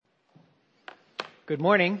Good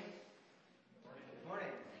morning.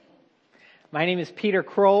 My name is Peter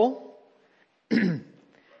Kroll.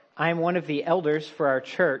 I'm one of the elders for our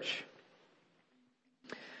church.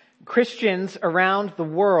 Christians around the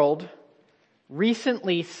world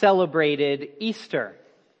recently celebrated Easter,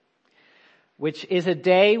 which is a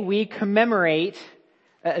day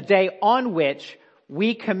on which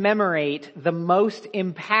we commemorate the most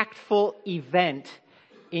impactful event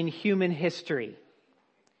in human history,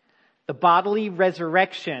 the bodily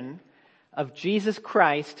resurrection of Jesus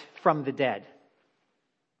Christ from the dead.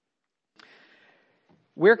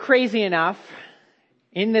 We're crazy enough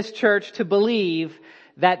in this church to believe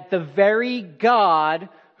that the very God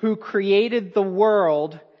who created the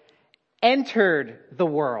world entered the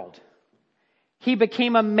world. He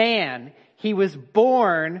became a man. He was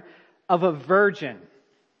born of a virgin.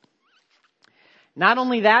 Not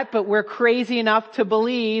only that, but we're crazy enough to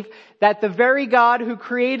believe that the very God who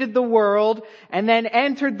created the world and then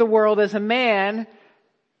entered the world as a man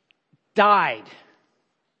died.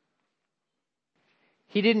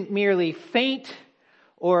 He didn't merely faint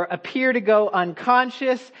or appear to go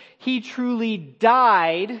unconscious. He truly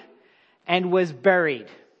died and was buried.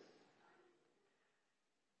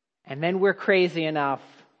 And then we're crazy enough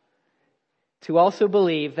to also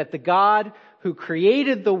believe that the God who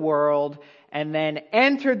created the world and then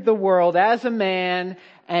entered the world as a man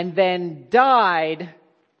and then died,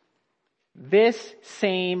 this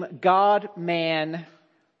same God-man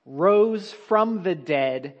rose from the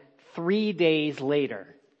dead 3 days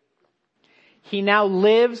later. He now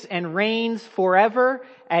lives and reigns forever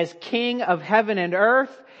as King of heaven and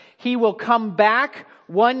earth. He will come back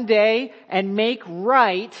one day and make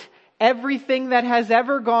right everything that has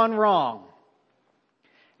ever gone wrong.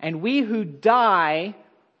 And we who die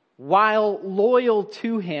while loyal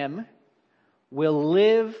to Him will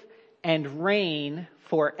live and reign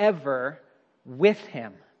forever with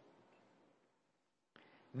Him.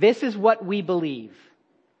 This is what we believe,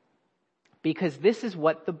 because this is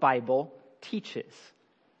what the Bible teaches.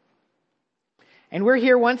 And we're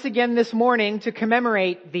here once again this morning to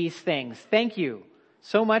commemorate these things. Thank you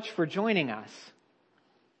so much for joining us.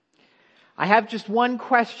 I have just one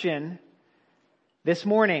question this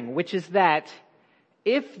morning, which is that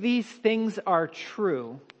if these things are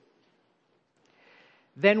true,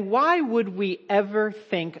 then why would we ever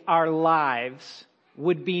think our lives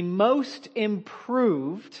would be most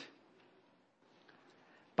improved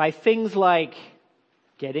by things like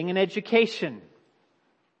getting an education,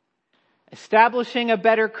 establishing a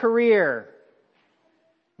better career,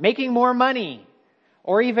 making more money,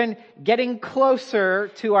 or even getting closer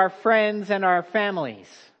to our friends and our families?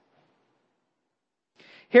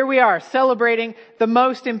 Here we are celebrating the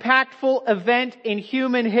most impactful event in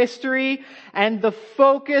human history, and the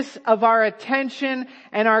focus of our attention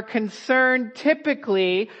and our concern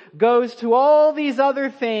typically goes to all these other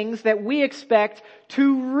things that we expect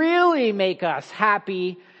to really make us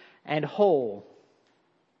happy and whole.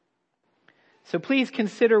 So please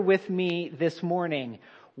consider with me this morning,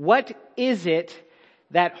 what is it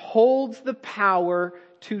that holds the power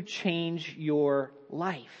to change your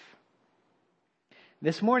life?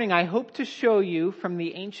 This morning, I hope to show you from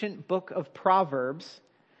the ancient book of Proverbs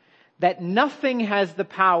that nothing has the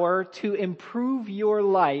power to improve your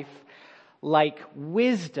life like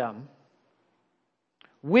wisdom.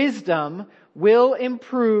 Wisdom will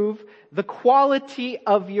improve the quality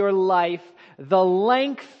of your life, the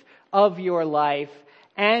length of your life,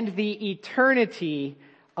 and the eternity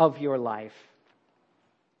of your life.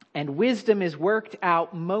 And wisdom is worked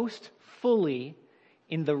out most fully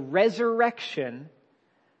in the resurrection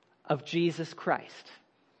of Jesus Christ.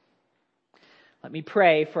 Let me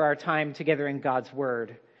pray for our time together in God's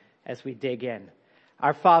Word as we dig in.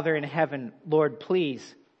 Our Father in heaven, Lord,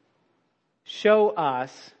 please show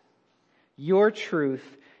us your truth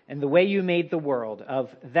and the way you made the world,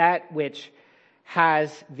 of that which has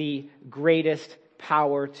the greatest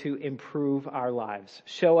power to improve our lives.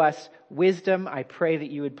 Show us wisdom. I pray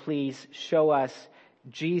that you would please show us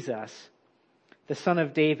Jesus, the Son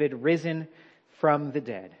of David, risen from the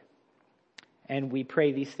dead. And we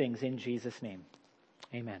pray these things in Jesus' name.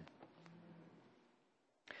 Amen.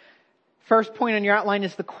 First point on your outline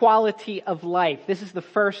is the quality of life. This is the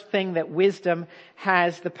first thing that wisdom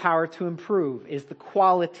has the power to improve, is the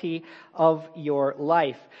quality of your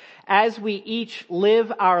life. As we each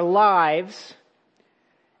live our lives,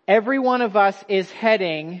 every one of us is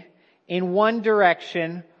heading in one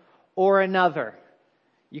direction or another.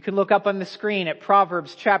 You can look up on the screen at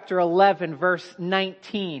Proverbs chapter 11, verse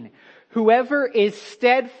 19. Whoever is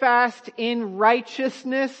steadfast in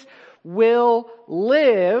righteousness will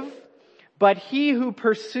live, but he who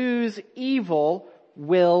pursues evil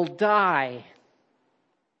will die.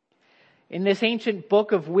 In this ancient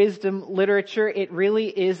book of wisdom literature, it really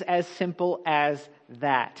is as simple as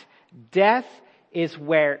that. Death is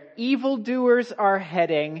where evildoers are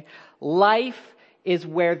heading. Life is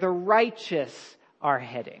where the righteous are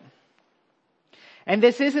heading. And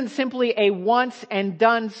this isn't simply a once and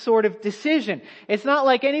done sort of decision. It's not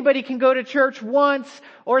like anybody can go to church once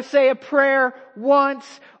or say a prayer once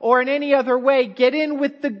or in any other way get in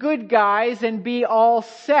with the good guys and be all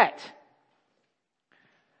set.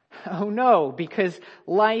 Oh no, because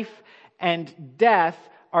life and death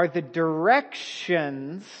are the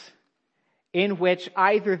directions in which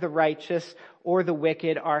either the righteous or the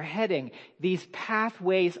wicked are heading. These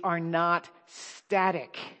pathways are not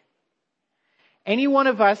static. Any one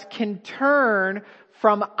of us can turn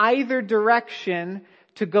from either direction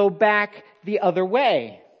to go back the other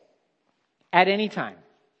way at any time.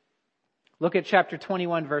 Look at chapter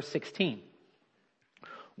 21, verse 16.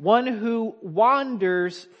 One who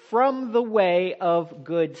wanders from the way of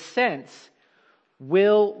good sense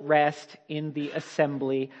will rest in the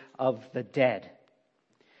assembly of the dead.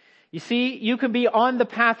 You see, you can be on the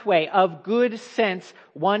pathway of good sense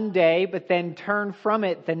one day, but then turn from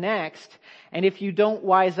it the next. And if you don't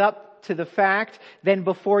wise up to the fact, then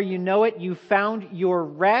before you know it, you found your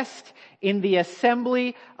rest in the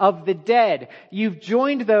assembly of the dead. You've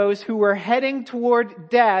joined those who were heading toward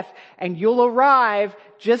death, and you'll arrive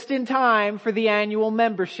just in time for the annual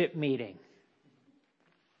membership meeting.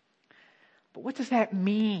 But what does that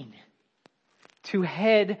mean? To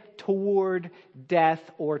head toward death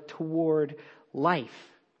or toward life.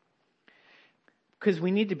 Because we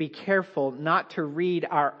need to be careful not to read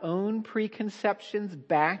our own preconceptions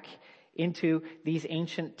back into these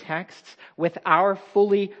ancient texts with our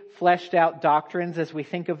fully fleshed out doctrines as we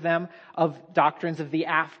think of them, of doctrines of the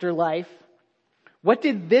afterlife. What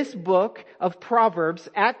did this book of Proverbs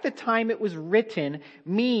at the time it was written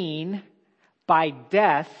mean by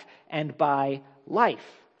death and by life?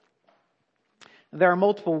 There are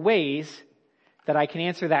multiple ways that I can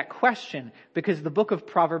answer that question because the book of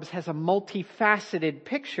Proverbs has a multifaceted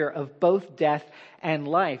picture of both death and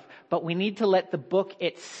life. But we need to let the book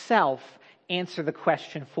itself answer the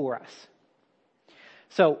question for us.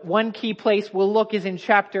 So one key place we'll look is in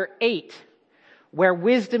chapter 8, where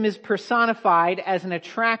wisdom is personified as an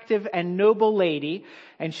attractive and noble lady.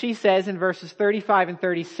 And she says in verses 35 and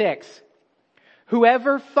 36,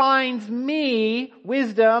 "Whoever finds me,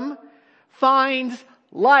 wisdom, finds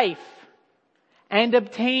life and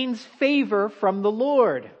obtains favor from the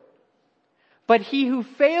Lord. But he who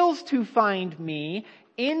fails to find me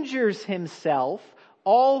injures himself.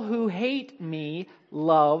 All who hate me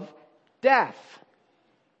love death."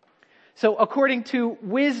 So according to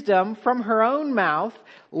wisdom from her own mouth,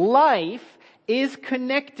 life is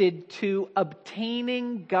connected to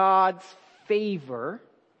obtaining God's favor,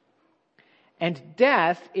 and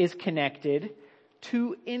death is connected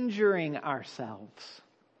to injuring ourselves.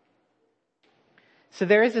 So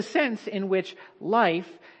there is a sense in which life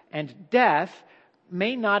and death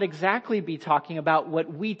may not exactly be talking about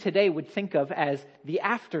what we today would think of as the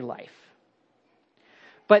afterlife.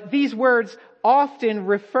 But these words often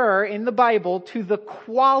refer in the Bible to the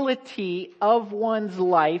quality of one's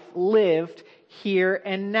life lived here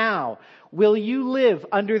and now. Will you live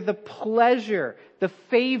under the pleasure, the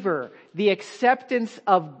favor, the acceptance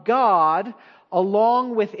of God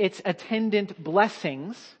along with its attendant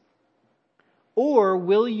blessings, or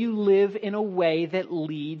will you live in a way that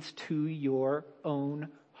leads to your own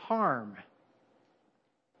harm?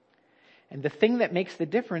 And the thing that makes the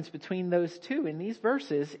difference between those two in these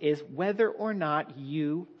verses is whether or not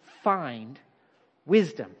you find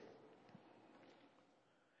wisdom.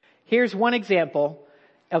 Here's one example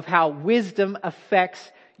of how wisdom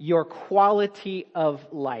affects your quality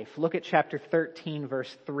of life. Look at chapter 13,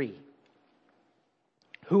 verse 3.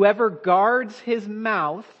 "Whoever guards his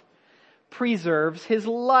mouth preserves his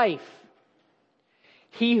life.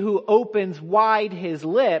 He who opens wide his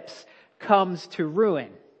lips comes to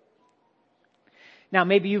ruin." Now,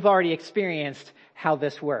 maybe you've already experienced how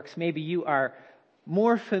this works. Maybe you are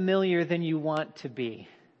more familiar than you want to be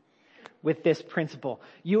with this principle.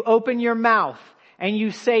 You open your mouth and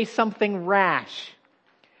you say something rash.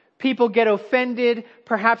 People get offended,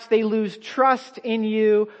 perhaps they lose trust in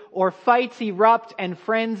you, or fights erupt and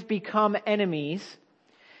friends become enemies.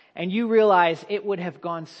 And you realize it would have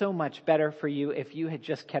gone so much better for you if you had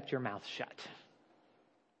just kept your mouth shut.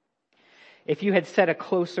 If you had set a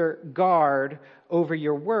closer guard over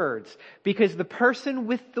your words. Because the person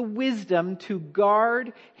with the wisdom to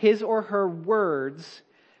guard his or her words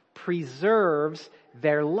preserves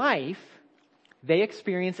their life they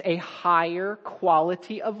experience a higher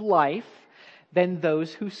quality of life than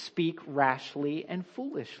those who speak rashly and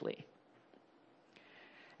foolishly.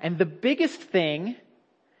 And the biggest thing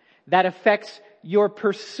that affects your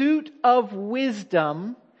pursuit of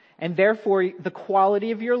wisdom, and therefore the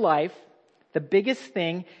quality of your life, the biggest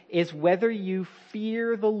thing is whether you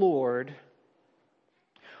fear the Lord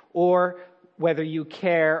or whether you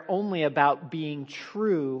care only about being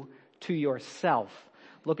true to yourself.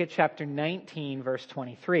 Look at chapter 19, verse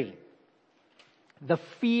 23. The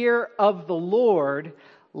fear of the Lord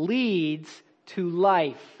leads to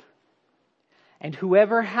life, and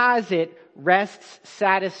whoever has it rests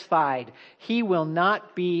satisfied. He will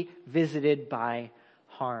not be visited by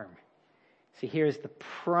harm. See, here's the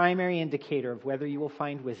primary indicator of whether you will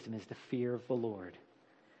find wisdom is the fear of the Lord.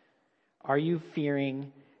 Are you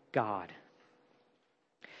fearing God?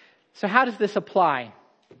 So how does this apply?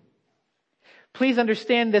 Please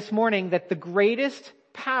understand this morning that the greatest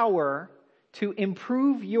power to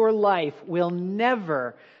improve your life will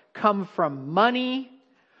never come from money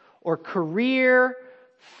or career,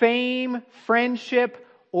 fame, friendship,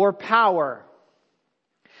 or power.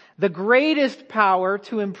 The greatest power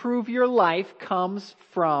to improve your life comes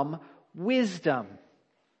from wisdom.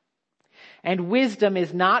 And wisdom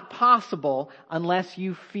is not possible unless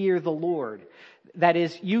you fear the Lord. That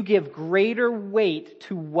is, you give greater weight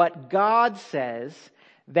to what God says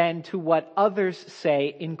than to what others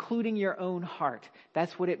say, including your own heart.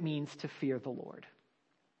 That's what it means to fear the Lord.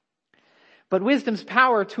 But wisdom's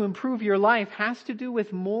power to improve your life has to do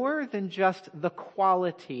with more than just the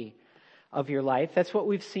quality of your life. That's what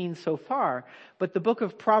we've seen so far. But the book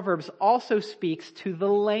of Proverbs also speaks to the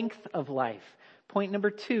length of life. Point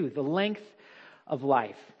number 2, the length of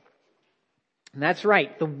life. And that's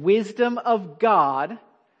right. The wisdom of God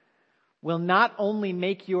will not only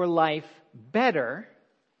make your life better,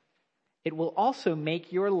 it will also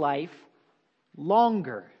make your life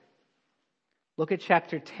longer. Look at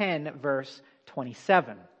chapter 10, verse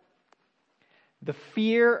 27. The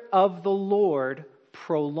fear of the Lord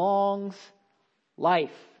prolongs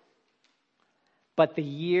life, but the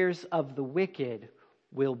years of the wicked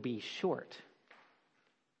will be short.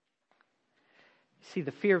 See,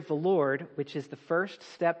 the fear of the Lord, which is the first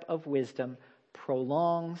step of wisdom,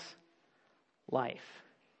 prolongs life.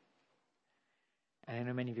 And I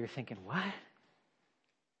know many of you are thinking, what?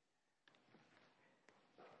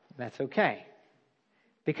 That's okay.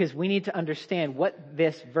 Because we need to understand what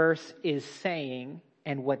this verse is saying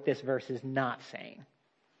and what this verse is not saying.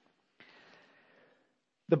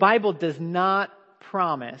 The Bible does not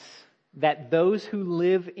promise that those who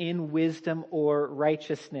live in wisdom or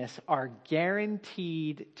righteousness are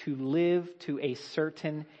guaranteed to live to a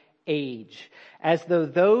certain age, as though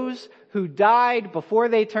those who died before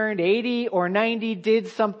they turned 80 or 90 did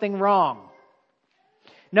something wrong.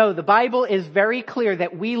 No, the Bible is very clear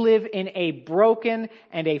that we live in a broken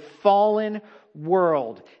and a fallen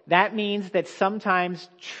world. That means that sometimes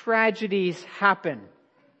tragedies happen.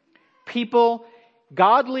 People,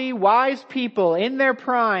 godly, wise people in their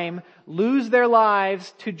prime lose their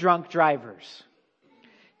lives to drunk drivers.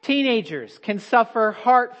 Teenagers can suffer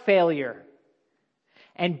heart failure,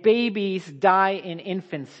 and babies die in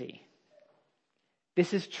infancy.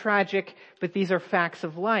 This is tragic, but these are facts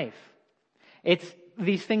of life.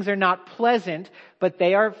 These things are not pleasant, but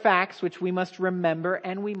they are facts which we must remember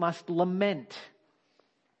and we must lament.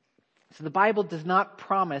 So the Bible does not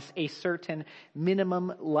promise a certain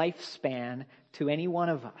minimum lifespan to any one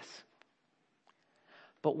of us.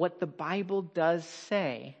 But what the Bible does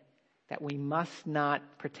say, that we must not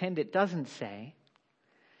pretend it doesn't say,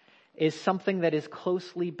 is something that is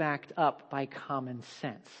closely backed up by common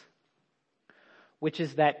sense, which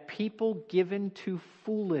is that people given to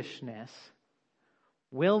foolishness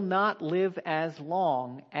will not live as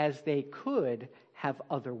long as they could have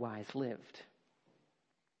otherwise lived.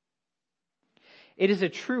 It is a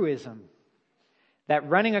truism that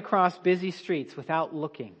running across busy streets without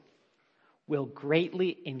looking will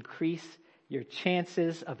greatly increase your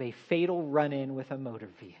chances of a fatal run-in with a motor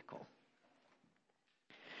vehicle.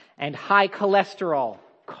 And high cholesterol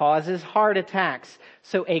causes heart attacks,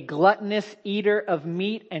 so a gluttonous eater of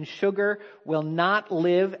meat and sugar will not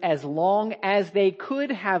live as long as they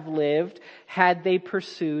could have lived had they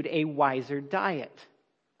pursued a wiser diet.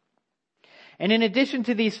 And in addition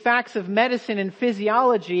to these facts of medicine and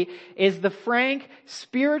physiology is the frank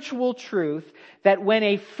spiritual truth that when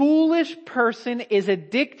a foolish person is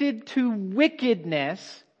addicted to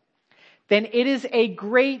wickedness, then it is a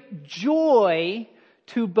great joy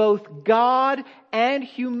to both God and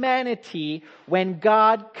humanity when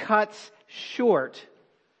God cuts short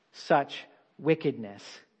such wickedness.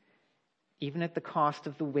 even at the cost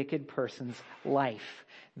of the wicked person's life.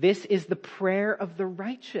 This is the prayer of the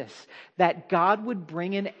righteous, that God would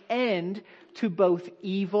bring an end to both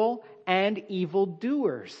evil and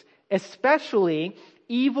evildoers, especially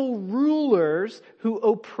evil rulers who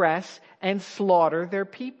oppress and slaughter their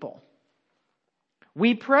people.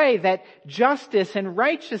 We pray that justice and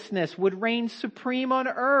righteousness would reign supreme on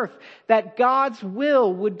earth, that God's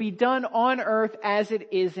will would be done on earth as it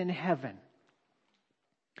is in heaven.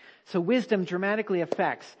 So wisdom dramatically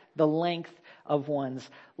affects the length of one's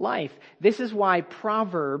life. This is why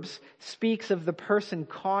Proverbs speaks of the person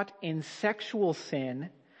caught in sexual sin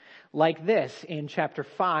like this in chapter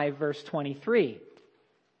 5, verse 23.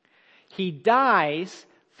 He dies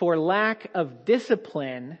for lack of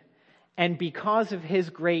discipline, and because of his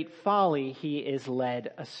great folly, he is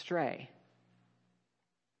led astray.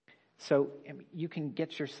 So you can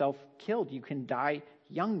get yourself killed. You can die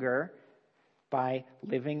younger by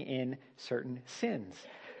living in certain sins.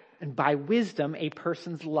 And by wisdom, a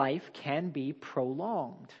person's life can be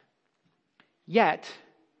prolonged. Yet,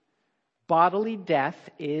 bodily death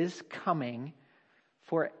is coming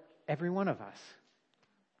for every one of us.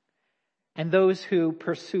 And those who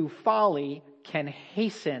pursue folly can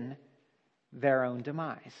hasten their own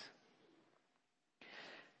demise.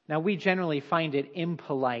 Now, we generally find it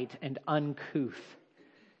impolite and uncouth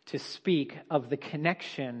to speak of the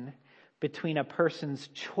connection between a person's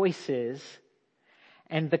choices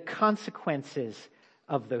and the consequences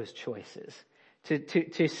of those choices.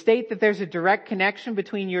 To state that there's a direct connection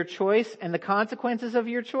between your choice and the consequences of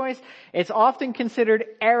your choice, it's often considered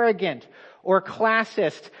arrogant or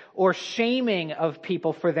classist or shaming of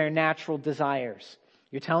people for their natural desires.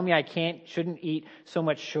 You're telling me I shouldn't eat so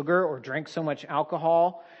much sugar or drink so much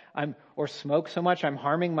alcohol or smoke so much, I'm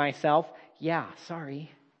harming myself? Yeah,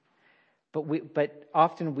 sorry. But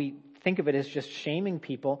often we think of it as just shaming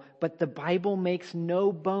people, but the Bible makes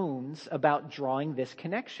no bones about drawing this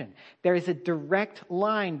connection. There is a direct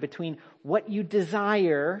line between what you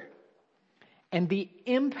desire and the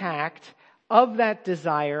impact of that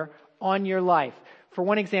desire on your life. For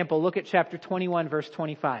one example, look at chapter 21, verse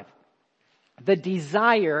 25. The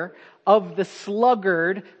desire of the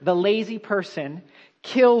sluggard, the lazy person,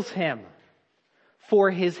 kills him, for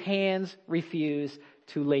his hands refuse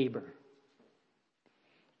to labor.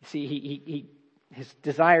 See, his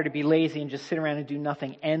desire to be lazy and just sit around and do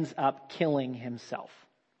nothing ends up killing himself.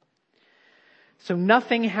 So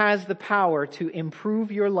nothing has the power to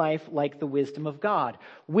improve your life like the wisdom of God.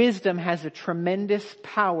 Wisdom has a tremendous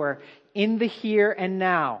power in the here and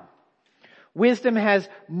now. Wisdom has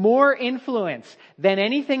more influence than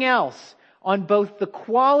anything else on both the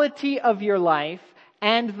quality of your life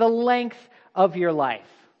and the length of your life.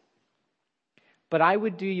 But I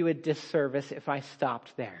would do you a disservice if I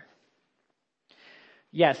stopped there.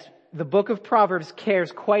 Yes, the book of Proverbs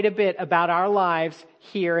cares quite a bit about our lives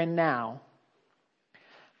here and now.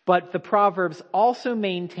 But the Proverbs also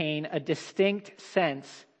maintain a distinct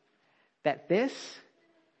sense that this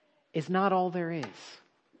is not all there is.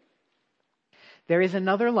 There is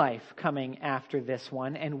another life coming after this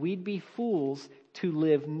one, and we'd be fools to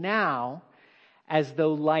live now as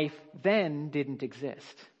though life then didn't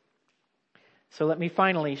exist. So let me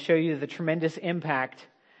finally show you the tremendous impact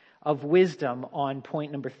of wisdom on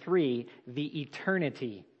point number 3, the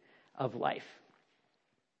eternity of life.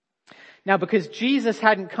 Now, because Jesus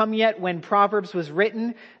hadn't come yet when Proverbs was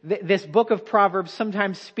written, this book of Proverbs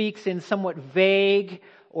sometimes speaks in somewhat vague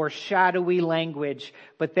or shadowy language,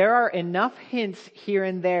 but there are enough hints here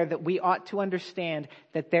and there that we ought to understand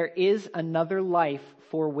that there is another life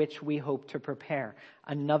for which we hope to prepare,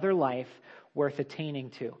 another life worth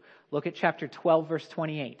attaining to. Look at chapter 12, verse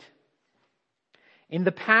 28. In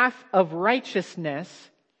the path of righteousness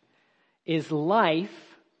is life,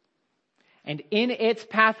 and in its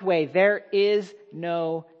pathway there is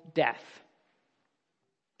no death.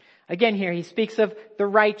 Again here, he speaks of the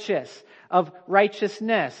righteous, of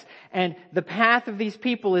righteousness. And the path of these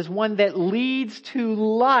people is one that leads to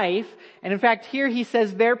life. And in fact, here he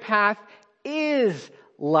says their path is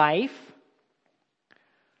life.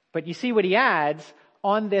 But you see what he adds,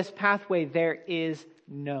 on this pathway there is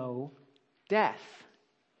no death.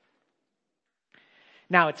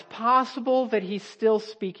 Now, it's possible that he's still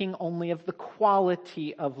speaking only of the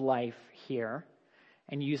quality of life here,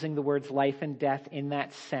 and using the words life and death in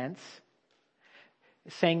that sense,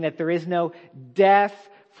 saying that there is no death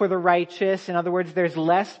for the righteous. In other words, there's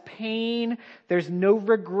less pain, there's no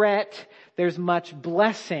regret, there's much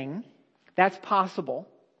blessing. That's possible.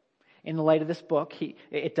 In the light of this book,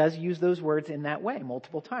 it does use those words in that way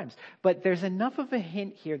multiple times. But there's enough of a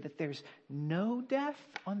hint here that there's no death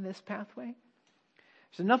on this pathway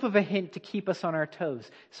There's enough of a hint to keep us on our toes.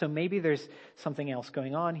 So maybe there's something else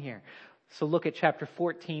going on here. So look at chapter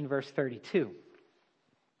 14, verse 32.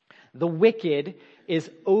 The wicked is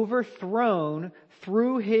overthrown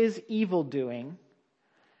through his evil doing,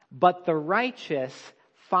 but the righteous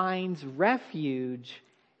finds refuge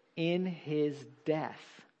in his death.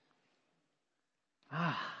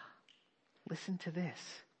 Listen to this.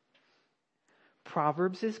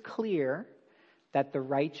 Proverbs is clear that the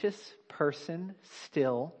righteous person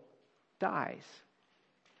still dies.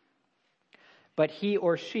 But he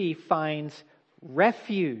or she finds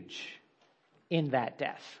refuge in that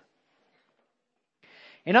death.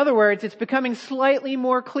 In other words, it's becoming slightly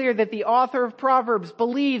more clear that the author of Proverbs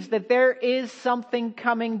believes that there is something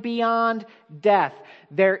coming beyond death.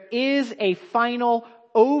 There is a final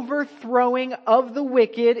overthrowing of the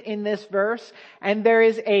wicked in this verse, and there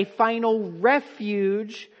is a final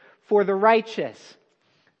refuge for the righteous.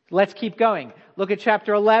 Let's keep going. Look at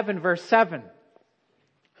chapter 11, verse 7.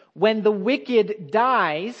 When the wicked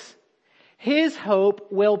dies, his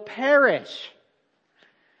hope will perish,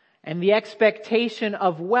 and the expectation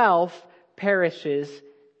of wealth perishes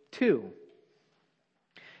too.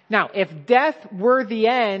 Now, if death were the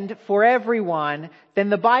end for everyone, then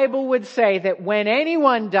the Bible would say that when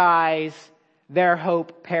anyone dies, their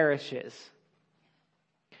hope perishes.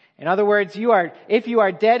 In other words, if you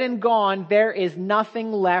are dead and gone, there is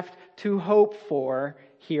nothing left to hope for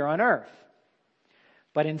here on earth.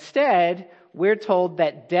 But instead, we're told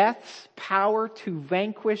that death's power to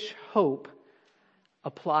vanquish hope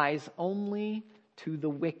applies only to the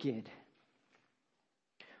wicked.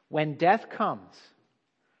 When death comes,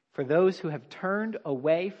 for those who have turned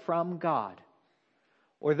away from God,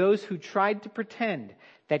 or those who tried to pretend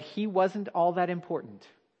that He wasn't all that important,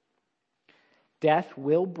 death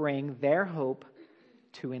will bring their hope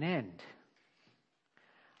to an end.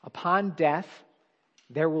 Upon death,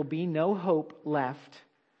 there will be no hope left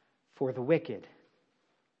for the wicked.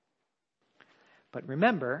 But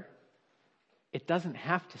remember, it doesn't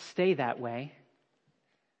have to stay that way.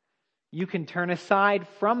 You can turn aside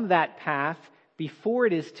from that path before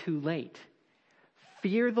it is too late.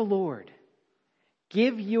 Fear the Lord.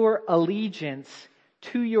 Give your allegiance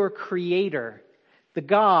to your Creator, the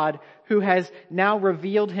God who has now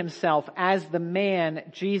revealed Himself as the man,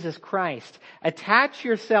 Jesus Christ. Attach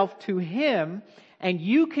yourself to Him, and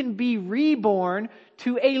you can be reborn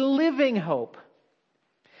to a living hope.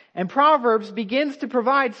 And Proverbs begins to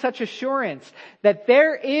provide such assurance that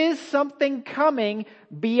there is something coming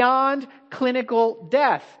beyond clinical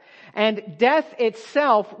death. And death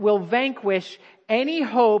itself will vanquish any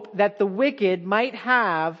hope that the wicked might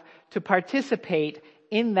have to participate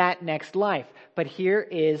in that next life. But here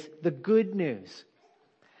is the good news.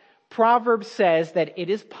 Proverbs says that it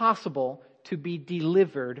is possible to be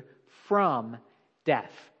delivered from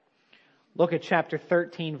death. Look at chapter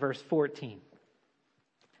 13, verse 14.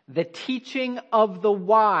 The teaching of the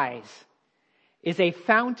wise is a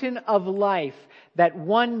fountain of life, that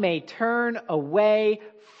one may turn away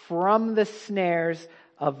from the snares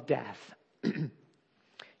of death.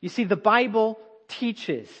 You see, the Bible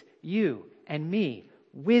teaches you and me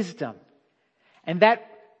wisdom. And that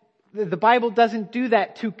the Bible doesn't do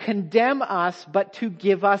that to condemn us, but to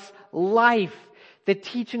give us life. The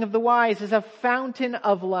teaching of the wise is a fountain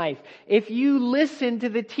of life. If you listen to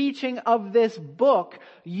the teaching of this book,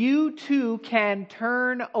 you too can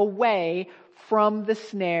turn away from the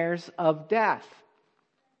snares of death.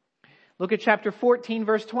 Look at chapter 14,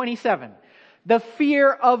 verse 27. The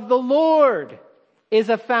fear of the Lord is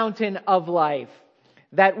a fountain of life,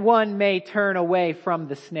 that one may turn away from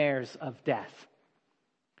the snares of death.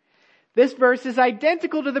 This verse is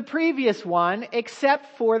identical to the previous one,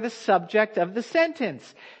 except for the subject of the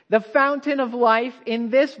sentence. The fountain of life in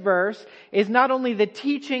this verse is not only the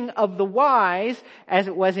teaching of the wise, as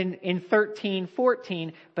it was in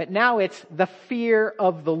 13:14, but now it's the fear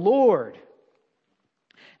of the Lord.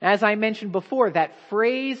 As I mentioned before, that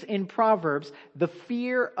phrase in Proverbs, the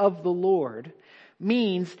fear of the Lord,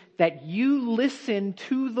 means that you listen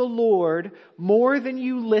to the Lord more than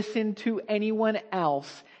you listen to anyone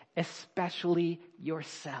else, especially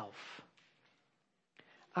yourself.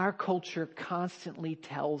 Our culture constantly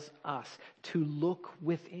tells us to look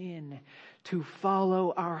within, to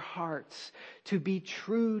follow our hearts, to be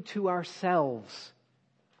true to ourselves.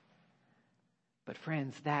 But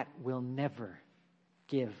friends, that will never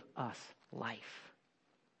give us life.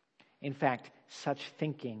 In fact, such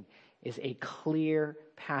thinking is a clear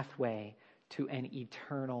pathway to an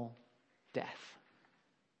eternal death.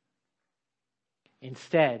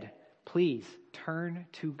 Instead, please turn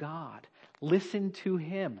to God. Listen to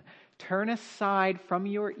Him. Turn aside from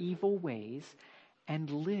your evil ways and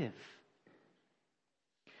live.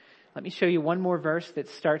 Let me show you one more verse that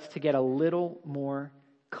starts to get a little more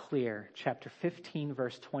clear. Chapter 15,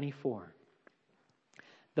 verse 24.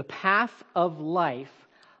 The path of life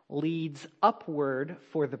leads upward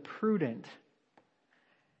for the prudent,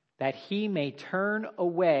 that he may turn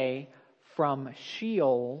away from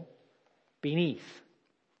Sheol beneath.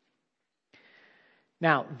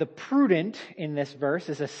 Now, the prudent in this verse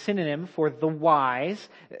is a synonym for the wise.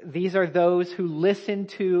 These are those who listen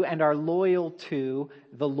to and are loyal to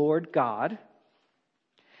the Lord God.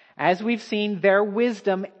 As we've seen, their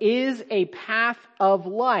wisdom is a path of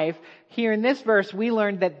life. Here in this verse, we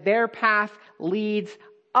learned that their path leads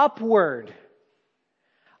upward.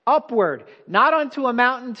 Upward. Not onto a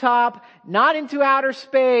mountaintop, not into outer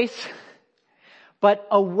space, but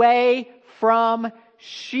away from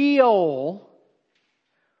Sheol,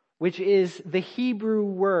 which is the Hebrew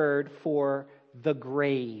word for the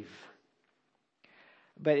grave.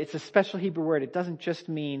 But it's a special Hebrew word. It doesn't just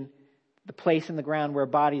mean the place in the ground where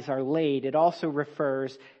bodies are laid. It also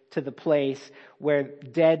refers to the place where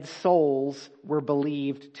dead souls were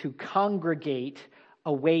believed to congregate,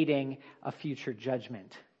 awaiting a future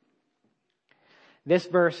judgment. This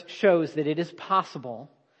verse shows that it is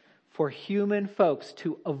possible for human folks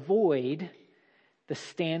to avoid the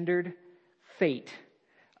standard fate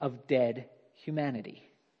of dead humanity.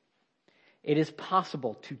 It is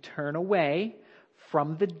possible to turn away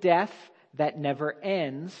from the death that never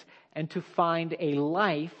ends and to find a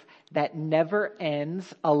life that never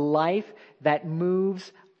ends, a life that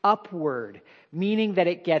moves upward, meaning that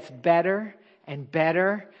it gets better and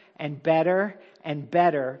better and better and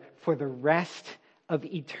better for the rest of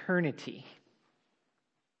eternity.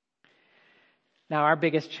 Now, our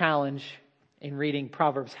biggest challenge in reading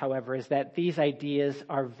Proverbs, however, is that these ideas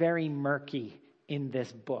are very murky in this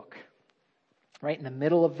book. Right in the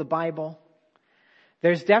middle of the Bible.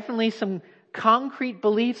 There's definitely some concrete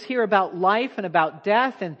beliefs here about life and about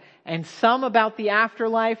death and some about the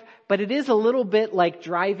afterlife, but it is a little bit like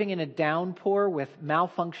driving in a downpour with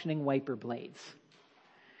malfunctioning wiper blades.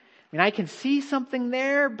 I mean, I can see something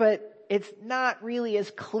there, but it's not really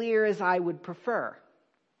as clear as I would prefer,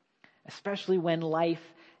 especially when life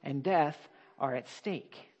and death are at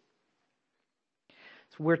stake.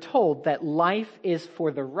 So we're told that life is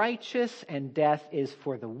for the righteous and death is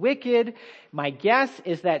for the wicked. My guess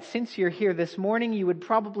is that since you're here this morning, you would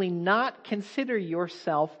probably not consider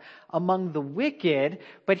yourself among the wicked.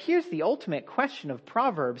 But here's the ultimate question of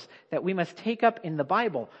Proverbs that we must take up in the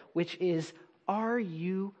Bible, which is, are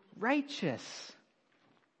you righteous?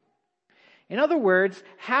 In other words,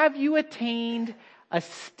 have you attained a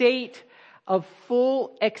state of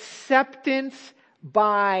full acceptance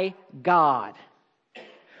by God,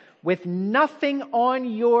 with nothing on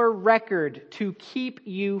your record to keep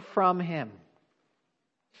you from Him?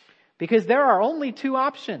 Because there are only two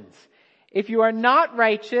options. If you are not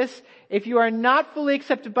righteous, if you are not fully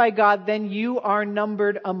accepted by God, then you are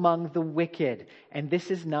numbered among the wicked. And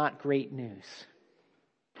this is not great news.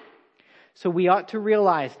 So we ought to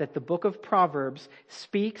realize that the book of Proverbs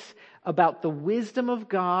speaks about the wisdom of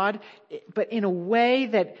God, but in a way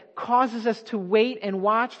that causes us to wait and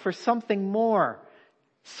watch for something more.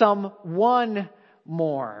 Someone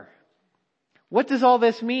more. What does all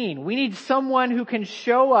this mean? We need someone who can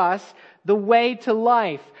show us the way to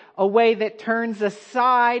life, a way that turns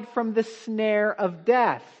aside from the snare of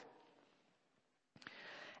death.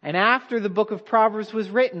 And after the book of Proverbs was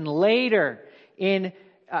written, later in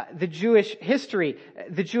the Jewish history,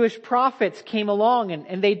 the Jewish prophets came along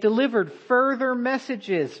and they delivered further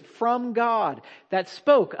messages from God that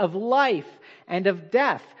spoke of life and of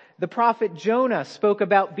death. The prophet Jonah spoke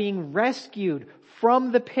about being rescued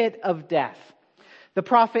from the pit of death. The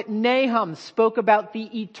prophet Nahum spoke about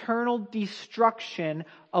the eternal destruction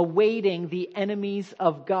awaiting the enemies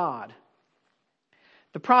of God.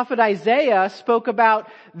 The prophet Isaiah spoke about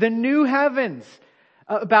the new heavens,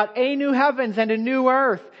 about a new heavens and a new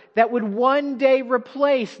earth that would one day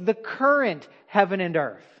replace the current heaven and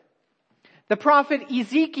earth. The prophet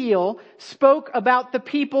Ezekiel spoke about the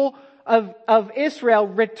people of Israel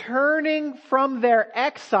returning from their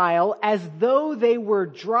exile as though they were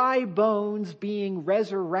dry bones being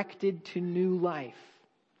resurrected to new life.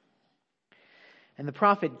 And the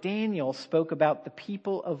prophet Daniel spoke about the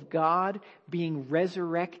people of God being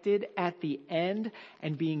resurrected at the end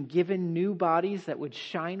and being given new bodies that would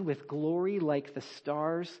shine with glory like the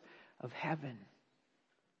stars of heaven.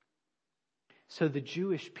 So the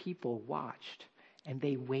Jewish people watched And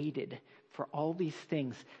they waited for all these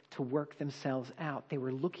things to work themselves out. They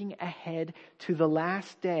were looking ahead to the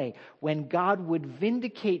last day when God would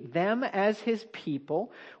vindicate them as his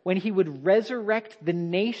people, when he would resurrect the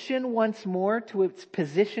nation once more to its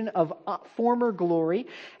position of former glory,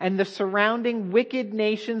 and the surrounding wicked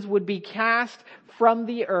nations would be cast from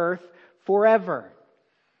the earth forever.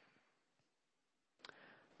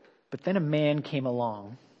 But then a man came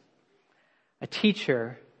along, a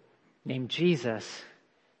teacher named Jesus,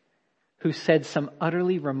 who said some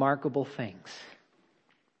utterly remarkable things.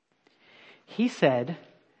 He said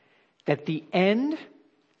that the end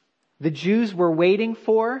the Jews were waiting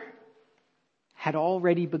for had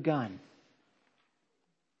already begun.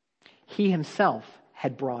 He himself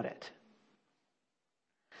had brought it.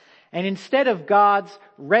 And instead of God's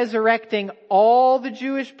resurrecting all the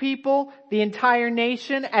Jewish people, the entire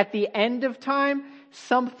nation, at the end of time,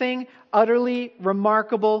 something utterly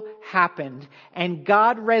remarkable happened. And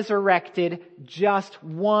God resurrected just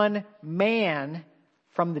one man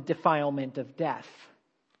from the defilement of death.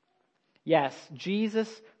 Yes, Jesus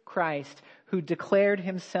Christ, who declared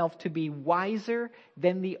himself to be wiser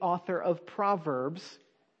than the author of Proverbs.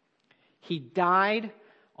 He died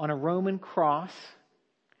on a Roman cross.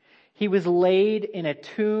 He was laid in a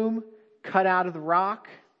tomb cut out of the rock.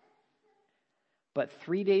 But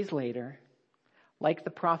 3 days later, like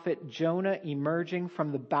the prophet Jonah emerging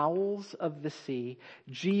from the bowels of the sea,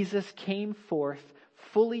 Jesus came forth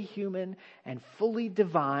fully human and fully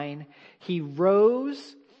divine. He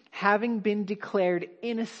rose, having been declared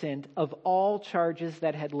innocent of all charges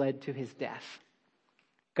that had led to his death.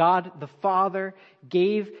 God the Father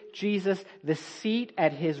gave Jesus the seat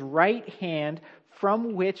at his right hand,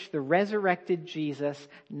 from which the resurrected Jesus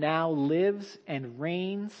now lives and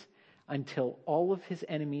reigns until all of his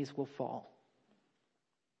enemies will fall.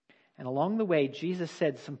 And along the way, Jesus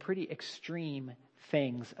said some pretty extreme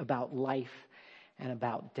things about life and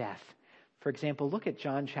about death. For example, look at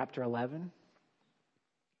John chapter 11,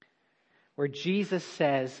 where Jesus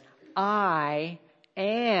says, "I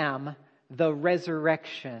am the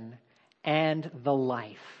resurrection and the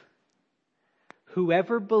life.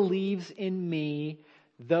 Whoever believes in me,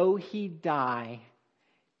 though he die,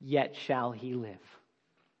 yet shall he live.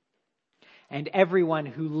 And everyone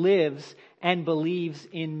who lives and believes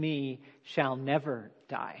in me shall never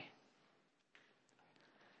die."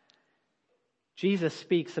 Jesus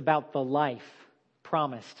speaks about the life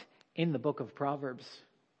promised in the book of Proverbs.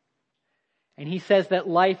 And he says that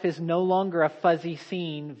life is no longer a fuzzy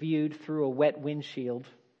scene viewed through a wet windshield.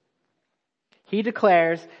 He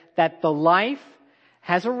declares that the life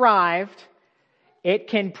has arrived. It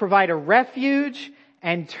can provide a refuge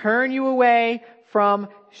and turn you away from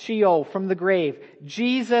Sheol, from the grave.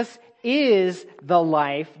 Jesus is the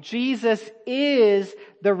life. Jesus is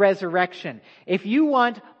the resurrection. If you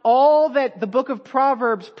want all that the book of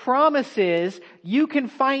Proverbs promises, you can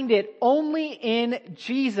find it only in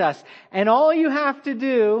Jesus. And all you have to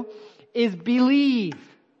do is believe.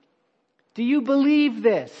 Do you believe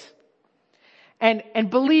this? And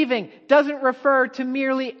believing doesn't refer to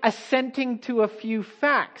merely assenting to a few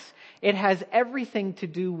facts. It has everything to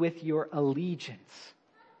do with your allegiance.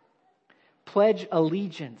 Pledge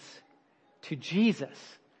allegiance to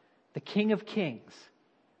Jesus, the King of Kings,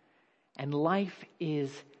 and life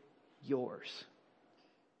is yours.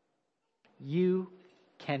 You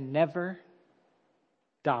can never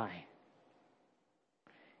die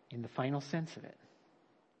in the final sense of it.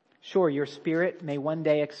 Sure, your spirit may one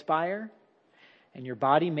day expire, and your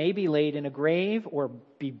body may be laid in a grave or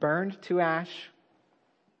be burned to ash.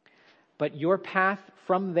 But your path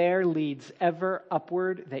from there leads ever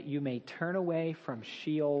upward, that you may turn away from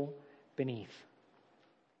Sheol beneath.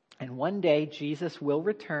 And one day Jesus will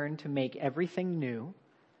return to make everything new.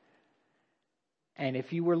 And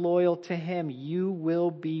if you were loyal to him, you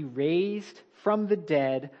will be raised from the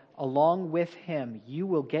dead along with him. You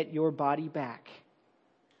will get your body back.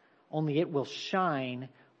 Only it will shine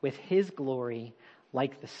with his glory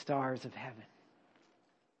like the stars of heaven.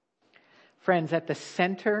 Friends, at the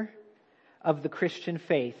center of the Christian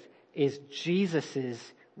faith is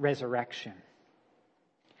Jesus' resurrection.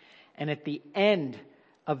 And at the end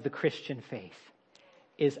of the Christian faith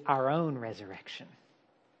is our own resurrection.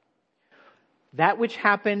 That which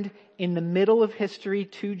happened in the middle of history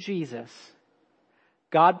to Jesus,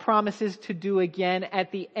 God promises to do again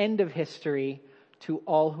at the end of history to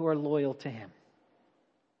all who are loyal to him.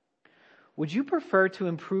 Would you prefer to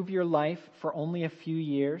improve your life for only a few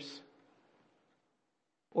years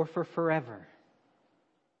or for forever?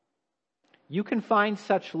 You can find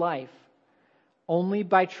such life only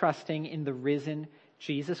by trusting in the risen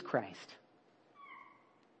Jesus Christ.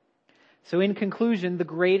 So in conclusion, the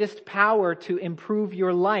greatest power to improve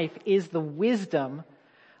your life is the wisdom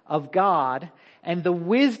of God. And the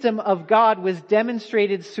wisdom of God was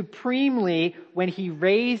demonstrated supremely when He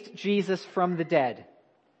raised Jesus from the dead.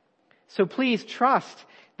 So please trust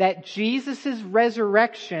that Jesus'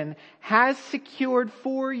 resurrection has secured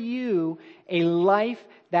for you a life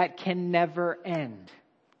that can never end.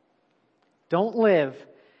 Don't live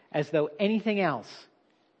as though anything else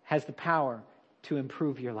has the power to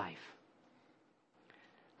improve your life.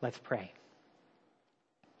 Let's pray.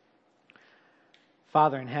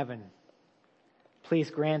 Father in heaven, please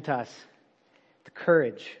grant us the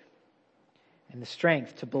courage and the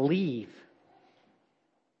strength to believe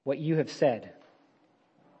what you have said,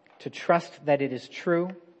 to trust that it is true.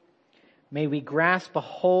 May we grasp a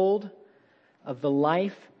hold of the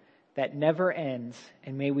life that never ends,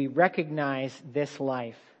 and may we recognize this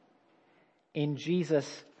life in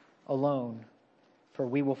Jesus alone, for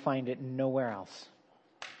we will find it nowhere else.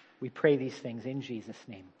 We pray these things in Jesus'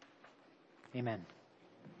 name. Amen.